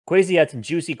Kwesi had some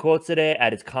juicy quotes today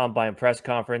at his combine press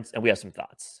conference, and we have some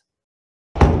thoughts.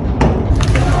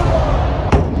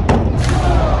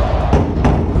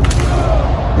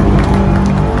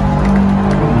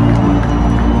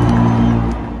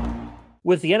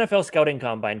 With the NFL scouting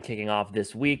combine kicking off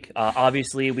this week,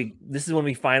 obviously this is when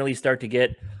we finally start to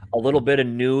get a little bit of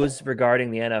news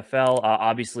regarding the NFL.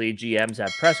 Obviously, GMs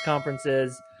have press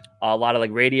conferences, a lot of like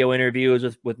radio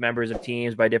interviews with members of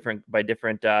teams by different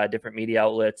media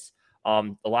outlets. A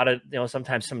lot of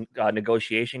sometimes some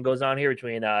negotiation goes on here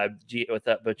between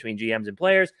between GMs and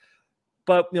players.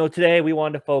 But today we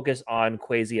wanted to focus on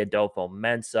Kwesi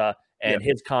Adolfo-Mensah and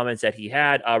his comments that he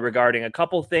had regarding a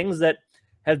couple things that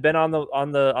have been on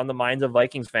the minds of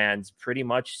Vikings fans pretty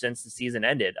much since the season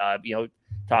ended.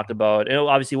 Talked about,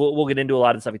 obviously we'll get into a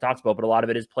lot of the stuff he talks about, but a lot of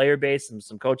it is player based and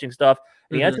some coaching stuff.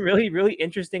 And he had some really, really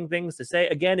interesting things to say.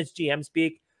 Again, it's GM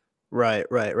speak. Right.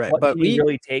 What but we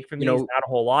really take from these, not a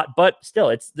whole lot, but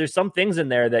still there's some things in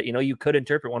there that, you could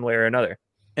interpret one way or another.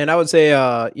 And I would say,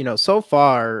 so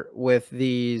far with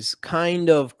these kind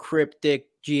of cryptic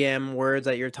GM words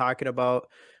that you're talking about,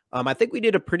 I think we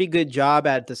did a pretty good job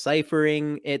at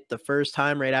deciphering it the first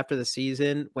time right after the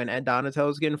season when Ed Donatel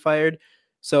was getting fired.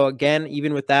 So again,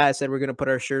 even with that, I said we're going to put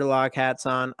our Sherlock hats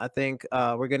on. I think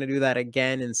we're going to do that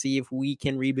again and see if we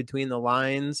can read between the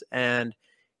lines and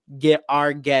get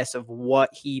our guess of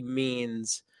what he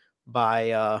means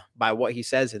by what he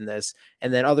says in this.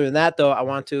 And then other than that, though, I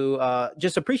want to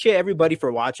just appreciate everybody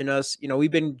for watching us.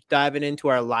 We've been diving into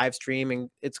our live stream and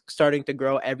it's starting to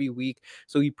grow every week,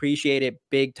 so we appreciate it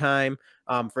big time.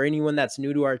 For anyone that's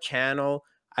new to our channel,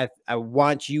 I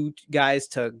want you guys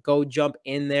to go jump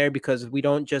in there, because we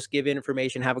don't just give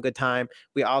information, have a good time.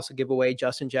 We also give away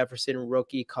Justin Jefferson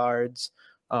rookie cards.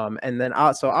 And then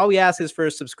also all we ask is for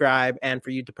a subscribe and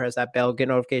for you to press that bell, get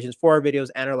notifications for our videos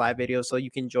and our live videos so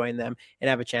you can join them and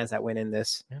have a chance at winning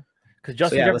this. Because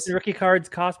Justin Jefferson rookie cards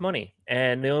cost money,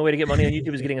 and the only way to get money on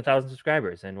YouTube is getting 1,000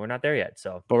 subscribers, and we're not there yet.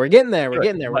 So, but we're getting there. We're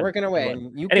getting there. We're working away,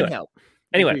 and you can help.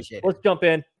 Anyway, let's jump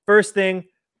in. First thing,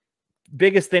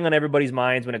 biggest thing on everybody's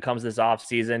minds when it comes to this off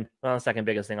season. Well, second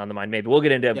biggest thing on the mind, maybe. We'll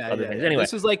get into other things. Anyway,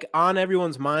 this is like on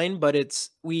everyone's mind, but it's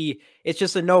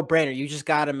just a no-brainer. You just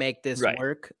got to make this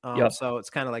work. So it's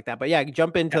kind of like that. But yeah,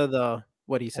 jump into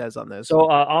what he says on this. So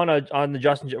on the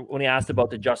Justin, when he asked about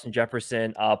the Justin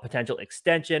Jefferson potential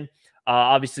extension,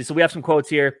 obviously, so we have some quotes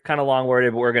here, kind of long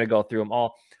worded, but we're going to go through them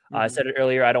all. I said it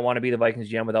earlier, I don't want to be the Vikings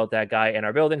GM without that guy in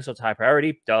our building, so it's high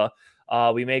priority. Duh.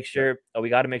 We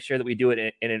got to make sure that we do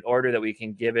it in an order that we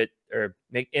can give it, or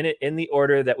make in the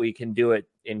order that we can do it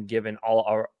in, given all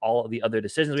of the other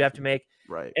decisions we have to make.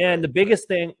 Right. And the biggest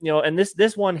thing, and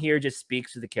this one here just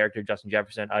speaks to the character of Justin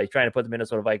Jefferson. He's trying to put the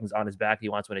Minnesota Vikings on his back. He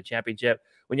wants to win a championship.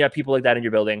 When you have people like that in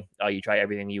your building, you try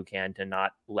everything you can to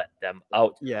not let them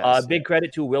out. Big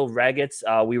credit to Will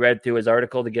Ragatz. We read through his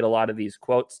article to get a lot of these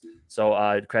quotes.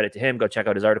 So credit to him. Go check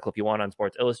out his article if you want on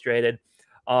Sports Illustrated.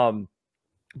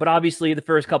 But obviously, the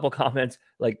first couple comments,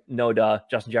 like, no duh,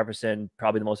 Justin Jefferson,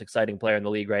 probably the most exciting player in the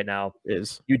league right now.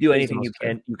 You do anything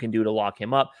you can do to lock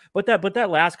him up. But that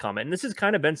last comment, and this has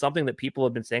kind of been something that people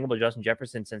have been saying about Justin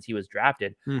Jefferson since he was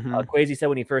drafted. Kwesi said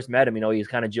when he first met him, he's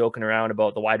kind of joking around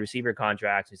about the wide receiver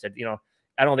contracts. He said,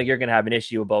 I don't think you're going to have an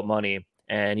issue about money.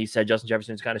 And he said Justin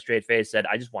Jefferson's kind of straight face said,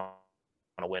 I just want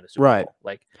to win a Super Bowl.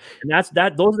 Like, and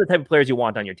those are the type of players you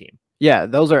want on your team. Yeah,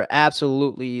 those are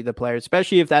absolutely the players,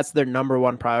 especially if that's their number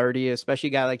one priority, especially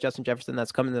a guy like Justin Jefferson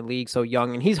that's coming to the league so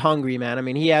young, and he's hungry, man. I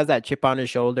mean, he has that chip on his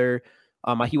shoulder.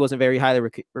 He wasn't very highly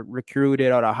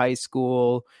recruited out of high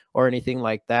school or anything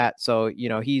like that. So,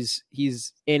 he's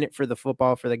in it for the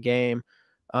football, for the game.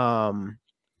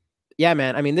 Yeah,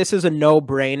 man. I mean, this is a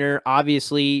no-brainer.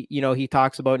 Obviously, he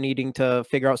talks about needing to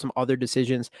figure out some other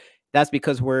decisions. That's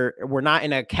because we're not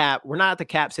in a cap. We're not at the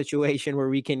cap situation where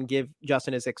we can give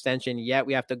Justin his extension yet.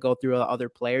 We have to go through other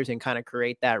players and kind of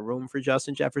create that room for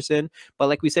Justin Jefferson. But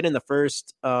like we said in the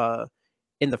first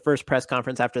press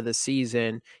conference after the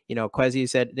season, Kwesi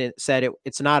said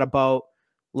it's not about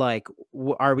like,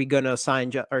 are we going to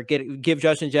sign or give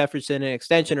Justin Jefferson an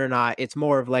extension or not? It's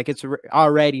more of like, it's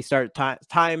already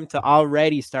time to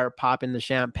already start popping the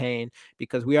champagne,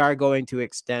 because we are going to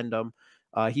extend him.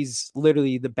 He's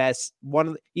literally the best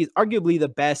he's arguably the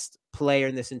best player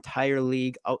in this entire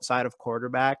league outside of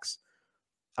quarterbacks.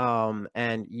 And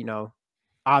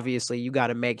obviously you got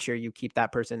to make sure you keep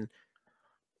that person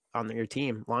on your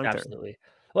team long term. Absolutely.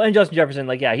 Well, and Justin Jefferson,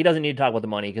 he doesn't need to talk about the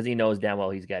money because he knows damn well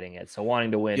he's getting it. So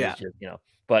wanting to win is just,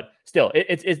 but still,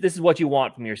 this is what you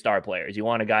want from your star players. You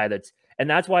want a guy and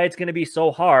that's why it's going to be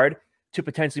so hard to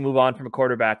potentially move on from a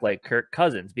quarterback like Kirk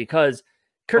Cousins, because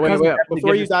Kirk Cousins wait,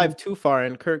 before you dive team... too far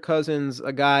in, Kirk Cousins,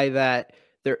 a guy that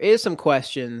there is some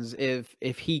questions if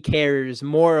he cares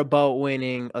more about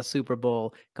winning a Super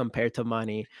Bowl compared to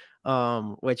money.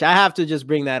 Which I have to just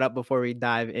bring that up before we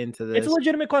dive into this. It's a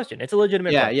legitimate question. It's a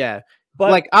legitimate question. Yeah.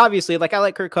 But like, obviously, like, I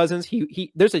like Kirk Cousins.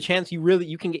 He there's a chance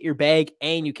you can get your bag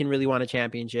and you can really want a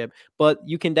championship. But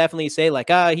you can definitely say, like,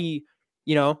 the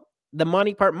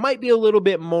money part might be a little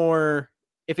bit more.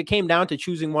 If it came down to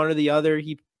choosing one or the other,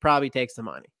 he probably takes the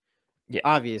money. Yeah,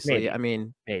 obviously. maybe. I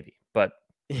mean, maybe, but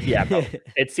yeah,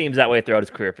 it seems that way throughout his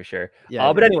career for sure.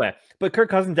 Yeah. But anyway, Kirk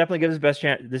Cousins definitely gives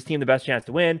this team the best chance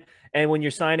to win. And when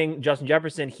you're signing Justin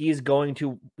Jefferson, he's going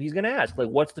to ask, like,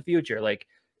 what's the future? Like,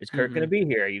 is Kirk going to be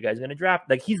here? Are you guys going to draft?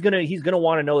 Like, he's gonna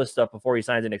want to know this stuff before he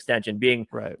signs an extension. Being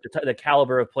the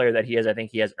caliber of player that he is, I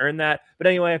think he has earned that. But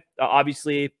anyway,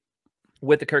 obviously,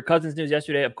 with the Kirk Cousins news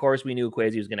yesterday, of course, we knew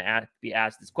Kwesi was going to be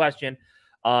asked this question,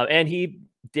 and he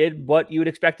did what you would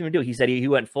expect him to do. He said he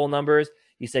went full numbers.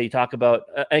 He said he talked about,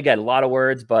 again, a lot of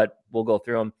words, but we'll go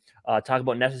through them. Talk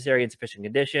about necessary and sufficient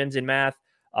conditions in math.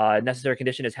 Necessary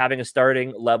condition is having a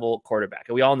starting level quarterback,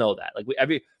 and we all know that. Like,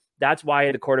 that's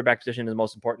why the quarterback position is the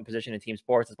most important position in team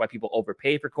sports. That's why people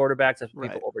overpay for quarterbacks. That's why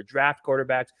people overdraft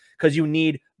quarterbacks, because you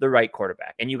need the right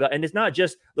quarterback. And it's not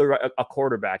just a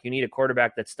quarterback. You need a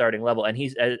quarterback that's starting level. And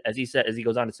he's, as he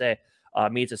goes on to say,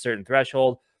 meets a certain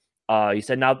threshold. He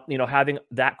said, now, having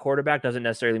that quarterback doesn't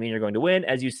necessarily mean you're going to win,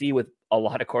 as you see with a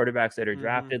lot of quarterbacks that are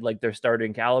drafted, like their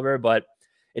starting caliber, but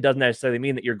it doesn't necessarily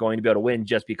mean that you're going to be able to win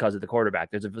just because of the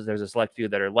quarterback. There's a select few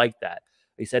that are like that.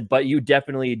 He said, but you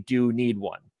definitely do need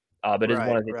one. But it's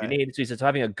one of the things you need. So he says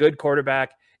having a good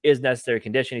quarterback is necessary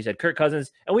condition. He said Kirk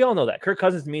Cousins, and we all know that Kirk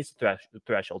Cousins meets the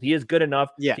threshold. He is good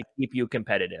enough to keep you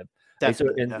competitive. He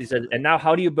said, and now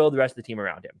how do you build the rest of the team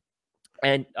around him?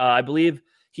 And I believe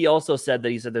he also said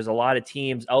that there's a lot of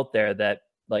teams out there that,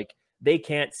 like, they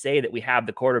can't say that we have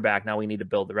the quarterback, now we need to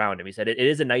build around him. He said it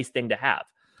is a nice thing to have.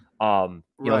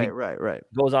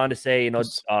 Goes on to say,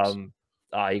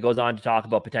 he goes on to talk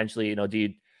about potentially,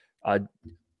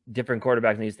 different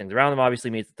quarterbacks and these things around them obviously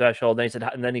meets the threshold. Then he said,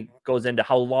 and then he goes into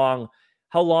how long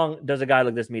does a guy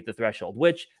like this meet the threshold?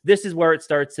 Which this is where it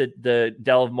starts to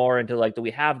delve more into, like, do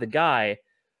we have the guy,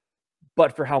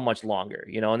 but for how much longer?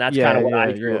 And that's kind of what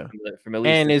I drew from at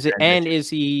least. Is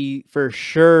he for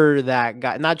sure that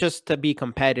guy, not just to be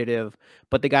competitive,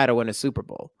 but the guy to win a Super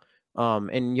Bowl?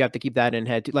 And you have to keep that in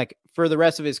head too. Like, for the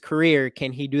rest of his career,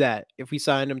 can he do that? If we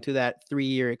signed him to that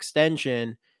 3-year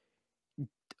extension,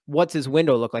 what's his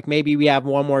window look like? Maybe we have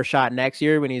one more shot next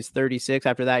year when he's 36.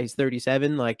 After that, he's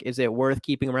 37. Like, is it worth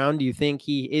keeping around? Do you think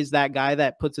he is that guy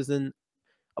that puts us in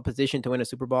a position to win a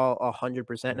Super Bowl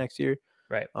 100% next year?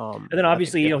 Right. And then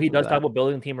obviously, he does talk about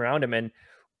building a team around him. And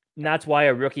that's why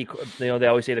a rookie, they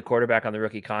always say the quarterback on the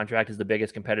rookie contract is the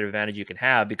biggest competitive advantage you can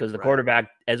have, because the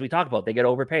quarterback, as we talked about, they get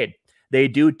overpaid. They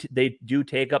do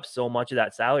take up so much of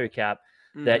that salary cap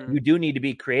that you do need to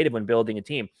be creative when building a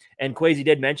team. And Kwesi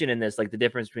did mention in this, like, the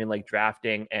difference between, like,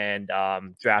 drafting and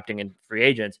free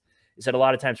agents. He said a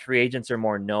lot of times free agents are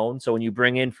more known. So when you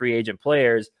bring in free agent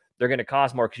players, they're going to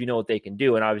cost more because you know what they can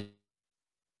do. And obviously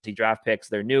draft picks,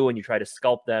 they're new, and you try to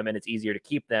sculpt them and it's easier to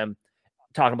keep them.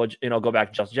 Talking about, go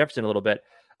back to Justin Jefferson a little bit.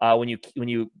 When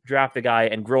you draft a guy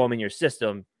and grow him in your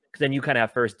system, because then you kind of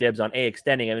have first dibs on A,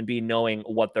 extending them, and B, knowing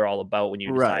what they're all about when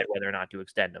you decide whether or not to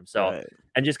extend them. So,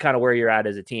 and just kind of where you're at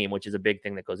as a team, which is a big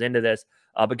thing that goes into this.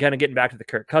 But kind of getting back to the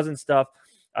Kirk Cousins stuff,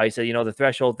 he said, the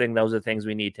threshold thing, those are the things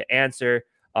we need to answer.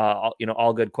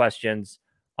 All good questions.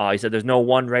 He said there's no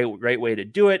one right way to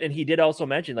do it. And he did also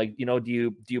mention, like,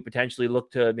 do you potentially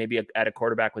look to maybe at a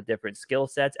quarterback with different skill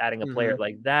sets, adding a player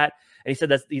like that? And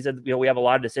he said, we have a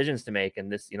lot of decisions to make, and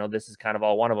this is kind of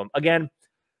all one of them. Again,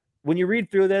 when you read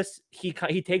through this, he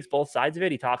takes both sides of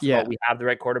it. He talks about we have the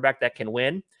right quarterback that can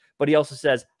win, but he also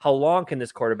says, how long can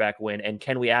this quarterback win? And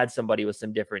can we add somebody with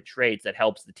some different traits that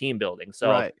helps the team building?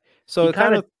 So, so he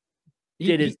kind of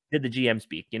did the GM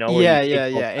speak,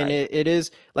 And it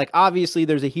is, like, obviously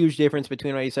there's a huge difference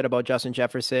between what you said about Justin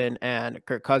Jefferson and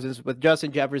Kirk Cousins. With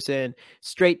Justin Jefferson,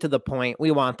 straight to the point, we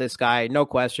want this guy, no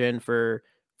question, for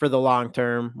the long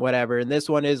term, whatever. And this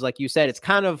one is, like you said, it's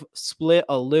kind of split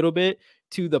a little bit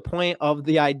to the point of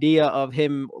the idea of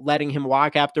him letting him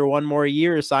walk after one more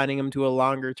year, signing him to a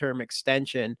longer term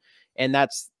extension. And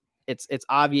it's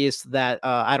obvious that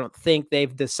I don't think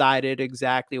they've decided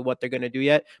exactly what they're going to do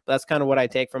yet, but that's kind of what I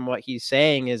take from what he's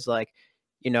saying is, like,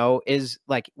 is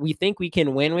like, we think we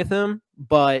can win with him,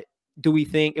 but do we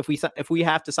think if we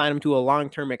have to sign him to a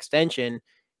long-term extension,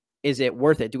 is it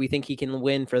worth it? Do we think he can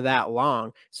win for that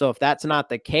long? So if that's not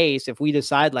the case, if we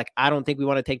decide, like, I don't think we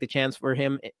want to take the chance for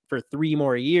him for 3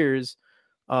 more years,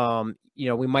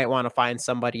 we might want to find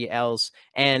somebody else.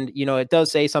 And, it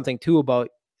does say something too about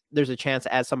there's a chance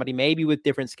to add somebody maybe with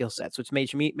different skill sets, which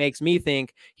makes me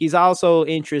think he's also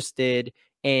interested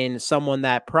in someone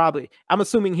that I'm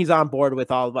assuming he's on board with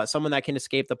all of us, someone that can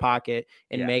escape the pocket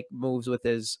and make moves with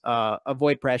his,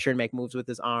 avoid pressure and make moves with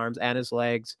his arms and his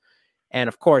legs. And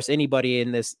of course, anybody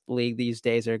in this league these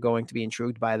days are going to be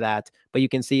intrigued by that. But you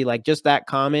can see like just that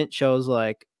comment shows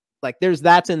like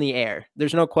that's in the air.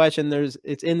 There's no question.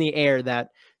 It's in the air that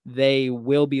they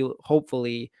will be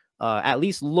hopefully at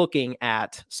least looking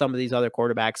at some of these other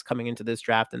quarterbacks coming into this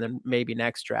draft and then maybe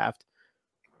next draft.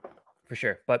 For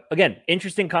sure. But again,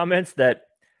 interesting comments that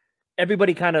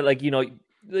everybody kind of like,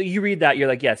 you read that, you're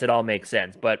like, yes, it all makes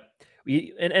sense. But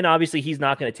and obviously he's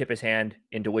not going to tip his hand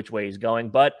into which way he's going,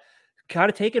 but kind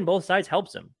of taking both sides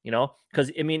helps him,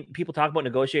 because I mean, people talk about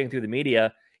negotiating through the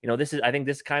media. I think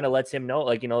this kind of lets him know,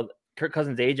 like, Kirk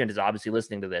Cousins' agent is obviously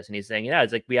listening to this and he's saying, yeah,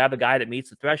 it's like we have a guy that meets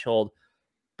the threshold,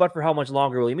 but for how much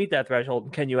longer will he meet that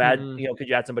threshold? Can you add, could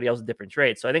you add somebody else with different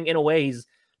traits? So I think in a way he's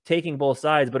taking both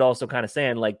sides, but also kind of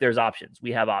saying like, there's options.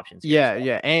 We have options. Here,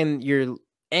 yeah. And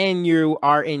you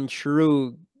are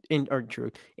intrigued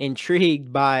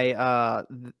by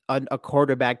a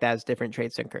quarterback that has different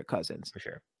traits than Kirk Cousins. For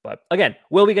sure. But again,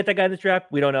 will we get that guy in this draft?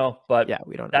 We don't know. But yeah,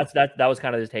 we don't know. That was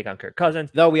kind of his take on Kirk Cousins.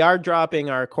 Though we are dropping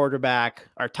our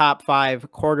top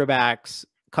 5 quarterbacks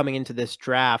coming into this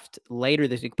draft later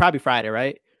this week, probably Friday,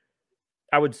 right?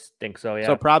 I would think so, yeah.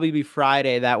 So probably be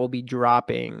Friday that will be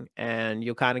dropping, and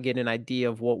you'll kind of get an idea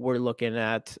of what we're looking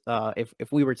at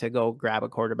if we were to go grab a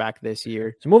quarterback this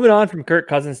year. So moving on from Kirk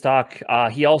Cousins talk,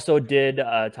 he also did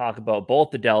talk about both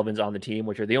the Delvins on the team,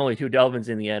 which are the only 2 Delvins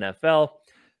in the NFL.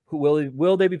 Who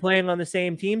will they be playing on the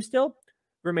same team still?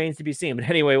 Remains to be seen. But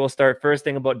anyway, we'll start first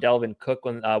thing about Delvin Cook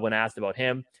when asked about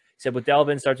him. He said, with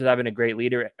Delvin starts with having a great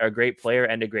leader, a great player,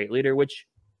 and a great leader, which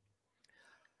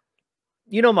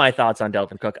my thoughts on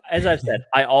Delvin Cook. As I've said,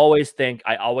 I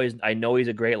know he's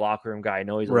a great locker room guy. I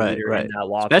know he's a leader in that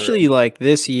locker Especially room. Like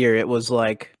this year, it was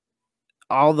like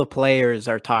all the players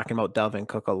are talking about Delvin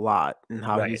Cook a lot and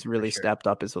how he's really stepped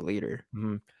up as a leader.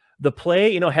 Mm-hmm. The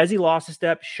play, has he lost a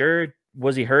step? Sure.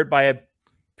 Was he hurt by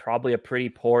probably a pretty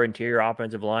poor interior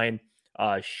offensive line?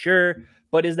 Sure.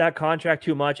 But is that contract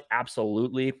too much?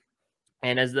 Absolutely.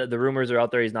 And as the rumors are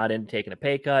out there, he's not into taking a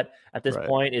pay cut at this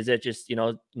point. Is it just,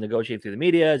 negotiating through the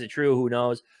media? Is it true? Who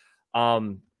knows?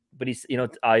 But he's,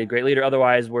 a great leader.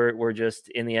 Otherwise, we're just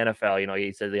in the NFL.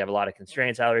 He says they have a lot of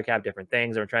constraints, salary cap, different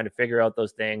things. And we're trying to figure out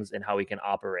those things and how we can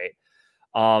operate.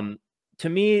 To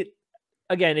me,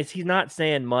 again, he's not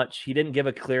saying much. He didn't give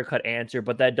a clear-cut answer,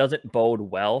 but that doesn't bode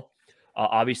well.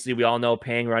 Obviously, we all know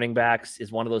paying running backs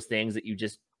is one of those things that you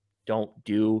just don't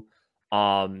do.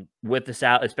 With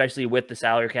especially with the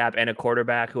salary cap and a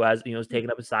quarterback who has, has taken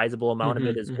up a sizable amount of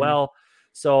it as well.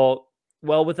 So,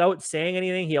 without saying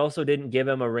anything, he also didn't give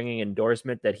him a ringing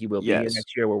endorsement that he will be here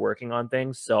next year. We're working on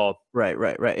things. So right.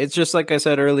 It's just like I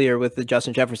said earlier with the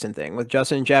Justin Jefferson thing. With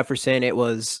Justin Jefferson, it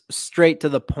was straight to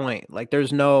the point. Like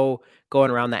there's no going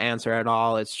around the answer at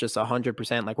all. It's just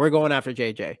 100%. Like we're going after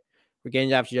JJ. We're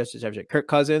getting after Justin Jefferson. Kirk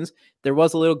Cousins, there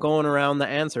was a little going around the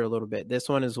answer a little bit. This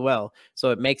one as well. So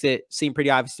it makes it seem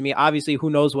pretty obvious to me. Obviously, who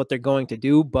knows what they're going to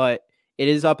do, but it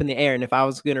is up in the air. And if I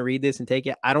was going to read this and take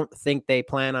it, I don't think they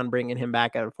plan on bringing him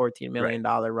back at a $14 million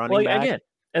running back. Again,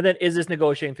 and then is this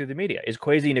negotiating through the media? Is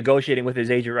Kwesi negotiating with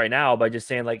his agent right now by just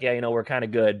saying like, yeah, we're kind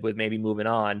of good with maybe moving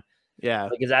on? Yeah.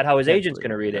 Like, is that how his agent's going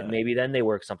to read it? Maybe then they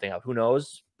work something out. Who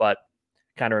knows? But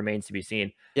kind of remains to be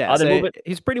seen. Yeah,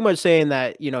 he's pretty much saying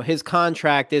that his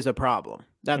contract is a problem.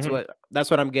 That's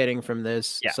what I'm getting from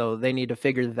this. Yeah. So they need to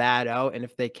figure that out, and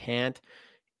if they can't,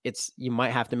 you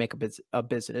might have to make a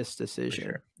business decision.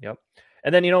 Sure. Yep.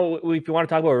 And then if you want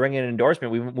to talk about ringing an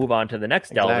endorsement, we move on to the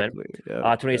next Delvin.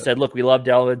 Tony said, "Look, we love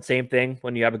Delvin. Same thing.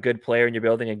 When you have a good player in your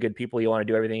building and good people, you want to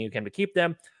do everything you can to keep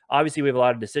them. Obviously, we have a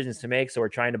lot of decisions to make, so we're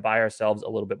trying to buy ourselves a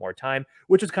little bit more time,"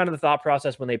 which was kind of the thought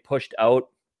process when they pushed out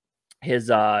his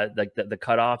the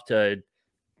cutoff to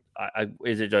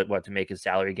is it to make his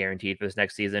salary guaranteed for this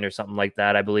next season or something like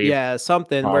that, I believe. Yeah,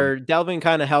 something where Delvin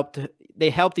kind of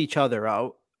helped each other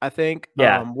out, I think.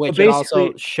 Yeah, which it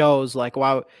also shows like,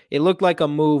 wow, it looked like a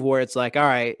move where it's like, all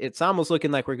right, it's almost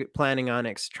looking like we're planning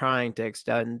on trying to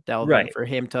extend Delvin for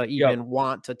him to even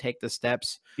want to take the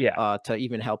steps to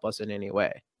even help us in any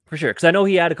way. For sure, because I know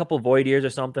he had a couple of void years or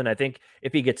something. I think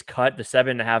if he gets cut, the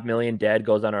 $7.5 million dead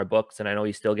goes on our books, and I know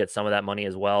he still gets some of that money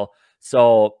as well.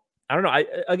 So I don't know.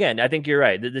 I think you're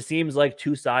right. This seems like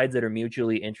two sides that are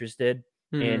mutually interested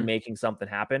in making something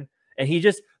happen. And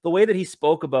the way that he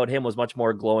spoke about him was much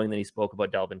more glowing than he spoke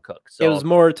about Dalvin Cook. So it was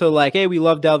more to like, hey, we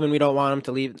love Dalvin. We don't want him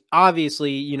to leave.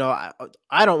 Obviously,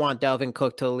 I don't want Dalvin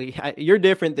Cook to leave. You're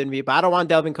different than me, but I don't want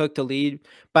Dalvin Cook to leave.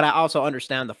 But I also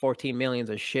understand the 14 million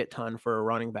is a shit ton for a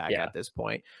running back at this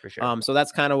point. For sure. So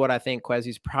that's kind of what I think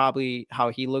Kwesi's probably how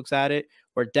he looks at it.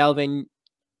 Where Delvin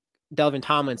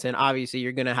Tomlinson, obviously,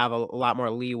 you're going to have a lot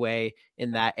more leeway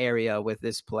in that area with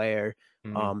this player.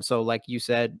 So like you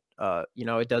said,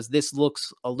 this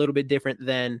looks a little bit different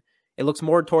than it looks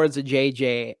more towards the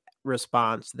JJ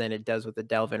response than it does with the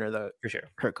Delvin or the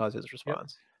Kirk Cousins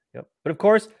response. Yep. But of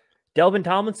course, Delvin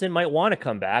Tomlinson might want to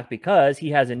come back because he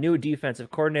has a new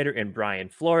defensive coordinator in Brian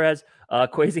Flores.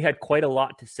 Kwesi had quite a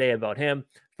lot to say about him.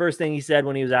 First thing he said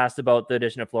when he was asked about the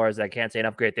addition of Flores, I can't say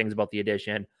enough great things about the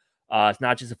addition. It's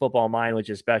not just a football mind,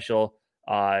 which is special.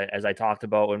 As I talked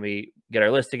about when we get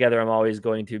our list together, I'm always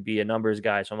going to be a numbers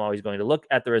guy. So I'm always going to look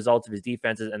at the results of his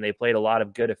defenses, and they played a lot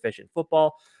of good, efficient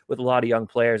football with a lot of young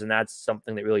players. And that's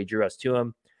something that really drew us to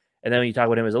him. And then when you talk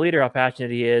about him as a leader, how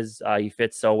passionate he is, he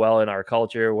fits so well in our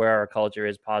culture, where our culture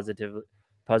is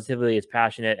positively is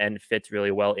passionate and fits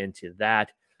really well into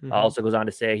that. Also goes on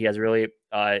to say he has a really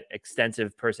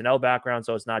extensive personnel background.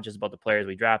 So it's not just about the players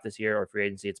we draft this year or free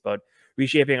agency. It's about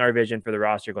reshaping our vision for the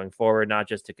roster going forward, not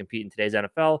just to compete in today's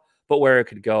NFL, but where it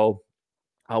could go.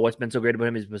 What's been so great about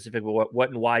him is specifically what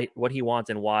and why, what he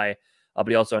wants and why, but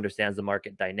he also understands the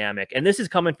market dynamic. And this is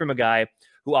coming from a guy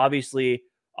who obviously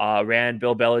helped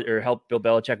Bill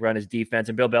Belichick run his defense.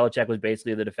 And Bill Belichick was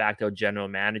basically the de facto general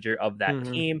manager of that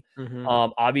team.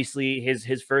 Obviously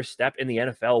his first step in the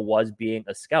NFL was being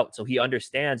a scout. So he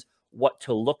understands what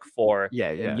to look for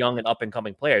in young and up and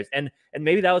coming players. And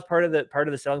maybe that was part of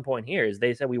the selling point here is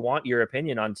they said, we want your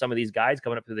opinion on some of these guys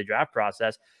coming up through the draft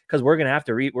process, because we're going to have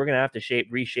to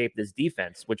reshape this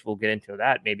defense, which we'll get into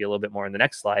that maybe a little bit more in the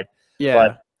next slide.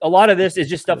 But a lot of this is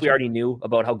just stuff we already knew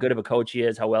about how good of a coach he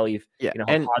is, how well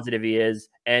how positive he is,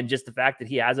 and just the fact that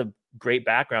he has a great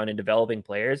background in developing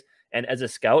players. And as a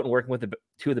scout and working with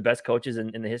two of the best coaches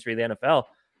in the history of the NFL,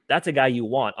 that's a guy you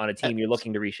want on a team you're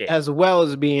looking to reshape, as well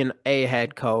as being a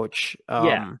head coach.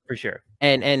 Yeah, for sure.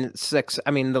 And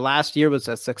I mean, the last year was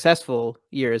a successful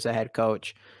year as a head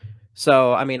coach.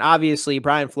 So, I mean, obviously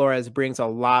Brian Flores brings a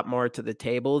lot more to the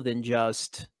table than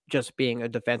just being a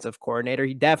defensive coordinator.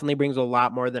 He definitely brings a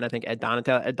lot more than I think Ed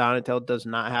Donatel. Ed Donatel does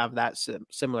not have that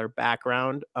similar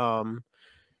background.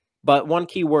 But one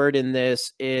key word in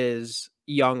this is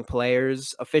young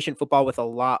players, efficient football with a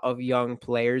lot of young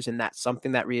players. And that's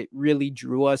something that really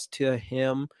drew us to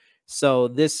him. So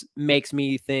this makes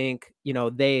me think,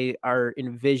 they are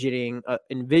envisioning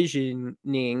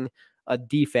a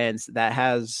defense that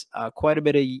has quite a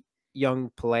bit of young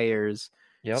players.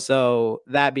 So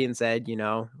that being said,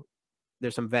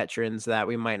 there's some veterans that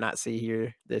we might not see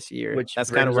here this year.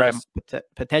 That's kind of where I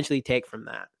potentially take from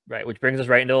that. Right, which brings us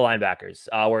right into the linebackers,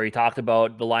 where he talked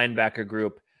about the linebacker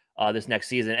group this next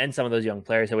season and some of those young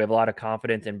players. So we have a lot of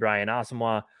confidence in Brian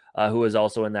Asamoah, who is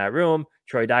also in that room.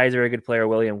 Troy Dye is a very good player.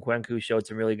 William Kwenku showed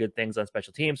some really good things on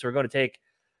special teams. So we're going to take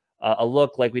a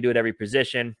look like we do at every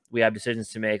position. We have decisions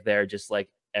to make there, just like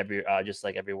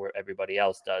everywhere everybody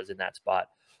else does in that spot.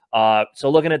 So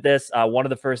looking at this, one of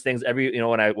the first things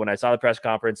when I saw the press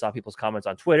conference, saw people's comments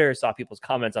on Twitter, saw people's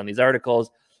comments on these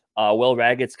articles, Will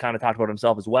Raggett's kind of talked about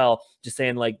himself as well, just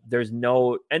saying like there's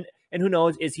no, and who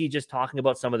knows, is he just talking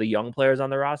about some of the young players on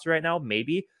the roster right now?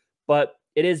 Maybe, but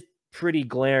it is pretty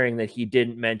glaring that he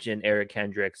didn't mention Eric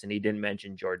Kendricks and he didn't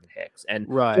mention Jordan Hicks. And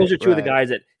those are two of the guys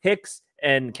that Hicks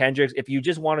and Kendricks, if you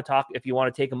want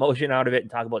to take emotion out of it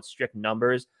and talk about strict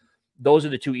numbers, those are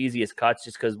the two easiest cuts,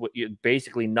 just because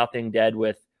basically nothing dead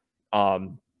with Hicks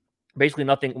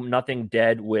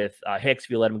if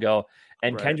you let him go.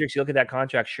 And Kendricks, you look at that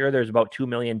contract, sure, there's about $2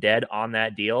 million dead on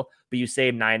that deal, but you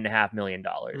save $9.5 million.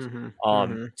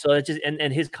 So it's just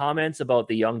and his comments about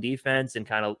the young defense and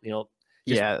kind of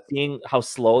seeing how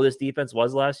slow this defense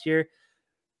was last year.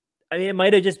 I mean, it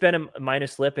might have just been a minor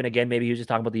slip. And again, maybe he was just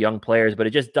talking about the young players, but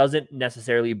it just doesn't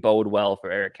necessarily bode well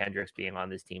for Eric Kendricks being on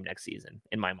this team next season,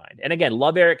 in my mind. And again,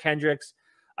 love Eric Kendricks.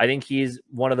 I think he's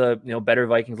one of the better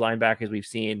Vikings linebackers we've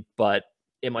seen, but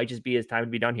it might just be his time to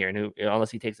be done here, and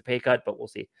unless he takes a pay cut, but we'll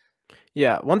see.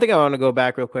 Yeah, one thing I want to go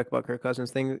back real quick about Kirk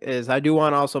Cousins thing is I do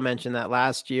want to also mention that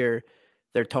last year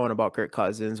their tone about Kirk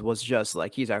Cousins was just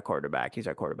like, he's our quarterback.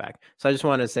 So I just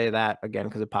want to say that again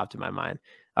because it popped in my mind.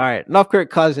 All right, enough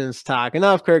Kirk Cousins talk.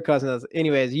 Enough Kirk Cousins.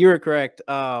 Anyways, you were correct.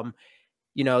 They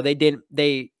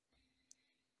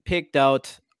picked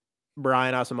out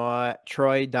Brian Asamoah,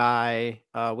 Troy Dye,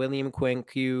 William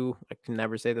Kwenku. I can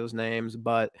never say those names,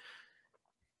 but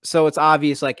So it's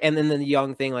obvious, like, and then the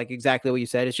young thing, like exactly what you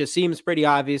said, it just seems pretty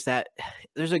obvious that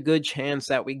there's a good chance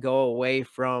that we go away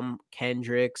from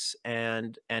Kendricks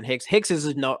and Hicks. Hicks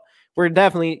is no, we're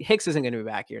definitely Hicks isn't going to be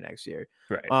back here next year.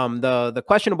 Right. The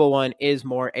questionable one is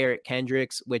more Eric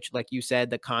Kendricks, which, like you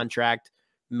said, the contract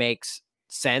makes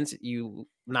sense. You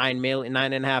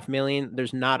 $9.5 million.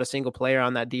 There's not a single player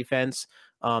on that defense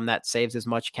that saves as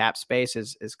much cap space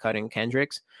as cutting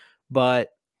Kendricks, but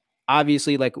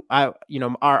obviously, like my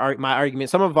argument,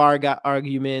 some of our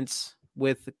arguments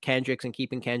with Kendricks and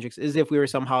keeping Kendricks is if we were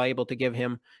somehow able to give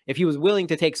him, if he was willing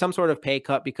to take some sort of pay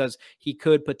cut because he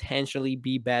could potentially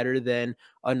be better than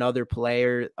another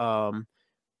player,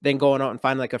 than going out and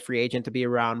finding like a free agent to be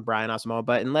around Brian Asamoah.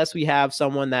 But unless we have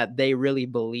someone that they really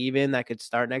believe in that could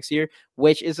start next year,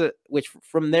 which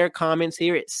from their comments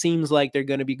here, it seems like they're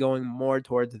going to be going more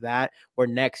towards that, where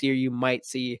next year you might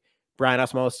see Brian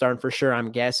Asamoah starting for sure,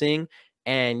 I'm guessing.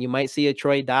 And you might see a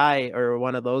Troy Dye or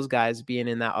one of those guys being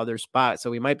in that other spot. So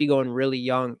we might be going really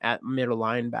young at middle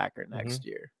linebacker next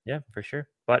year. Yeah, for sure.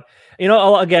 But, you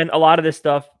know, again, a lot of this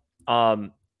stuff,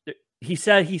 he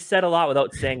said a lot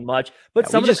without saying much, but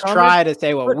some we of just try to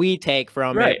say what we take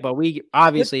from right. it, but we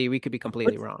obviously we could be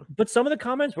completely wrong. But some of the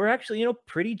comments were actually, you know,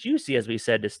 pretty juicy, as we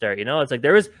said to start. You know, it's like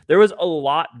there was a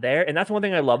lot there, and that's one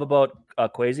thing I love about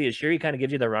Kwesi is sure he kind of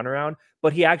gives you the runaround,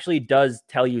 but he actually does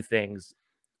tell you things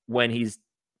when he's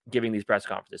giving these press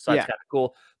conferences. So that's kind of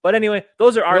cool. But anyway,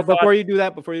 those are our thoughts. Before you do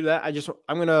that,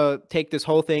 I'm gonna take this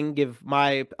whole thing, give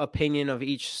my opinion of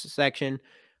each section.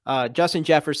 Justin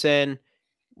Jefferson,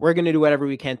 we're going to do whatever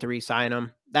we can to re-sign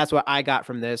him. That's what I got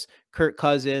from this. Kirk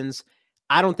Cousins,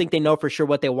 I don't think they know for sure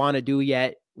what they want to do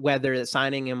yet, whether it's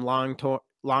signing him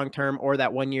long-term or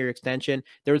that one-year extension.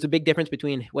 There was a big difference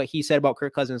between what he said about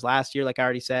Kirk Cousins last year, like I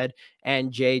already said,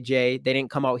 and JJ. They didn't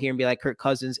come out here and be like, Kirk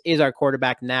Cousins is our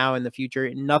quarterback now in the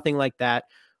future. Nothing like that.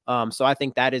 So I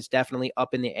think that is definitely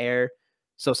up in the air.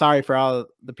 So sorry for all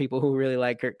the people who really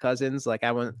like Kirk Cousins. Like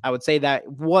I would say that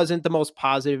wasn't the most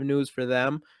positive news for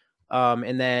them.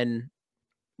 And then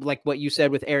like what you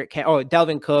said with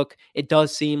Delvin Cook, it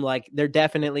does seem like they're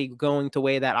definitely going to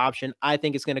weigh that option. I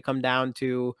think it's going to come down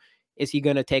to, is he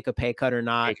going to take a pay cut or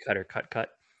not? Pay cut or cut.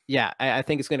 Yeah, I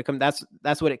think it's going to come.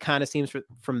 That's what it kind of seems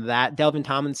from that. Delvin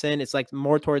Tomlinson, it's like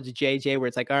more towards JJ, where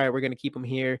it's like, all right, we're going to keep him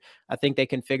here. I think they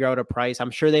can figure out a price.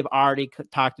 I'm sure they've already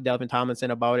talked to Delvin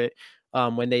Tomlinson about it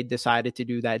when they decided to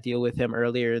do that deal with him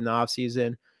earlier in the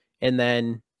offseason. And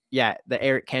then, yeah, the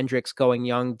Eric Kendricks going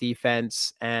young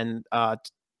defense and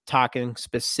talking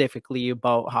specifically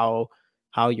about how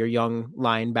your young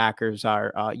linebackers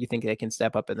are, you think they can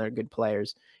step up and they're good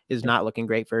players, is not looking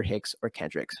great for Hicks or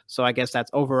Kendricks. So I guess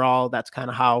that's kind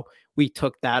of how we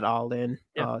took that all in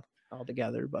all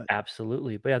together. But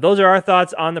absolutely. But yeah, those are our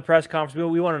thoughts on the press conference.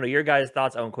 We want to know your guys'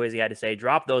 thoughts on what Kwesi had to say.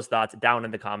 Drop those thoughts down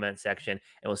in the comment section,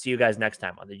 and we'll see you guys next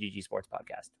time on the GG Sports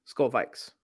Podcast. Skol Vikes.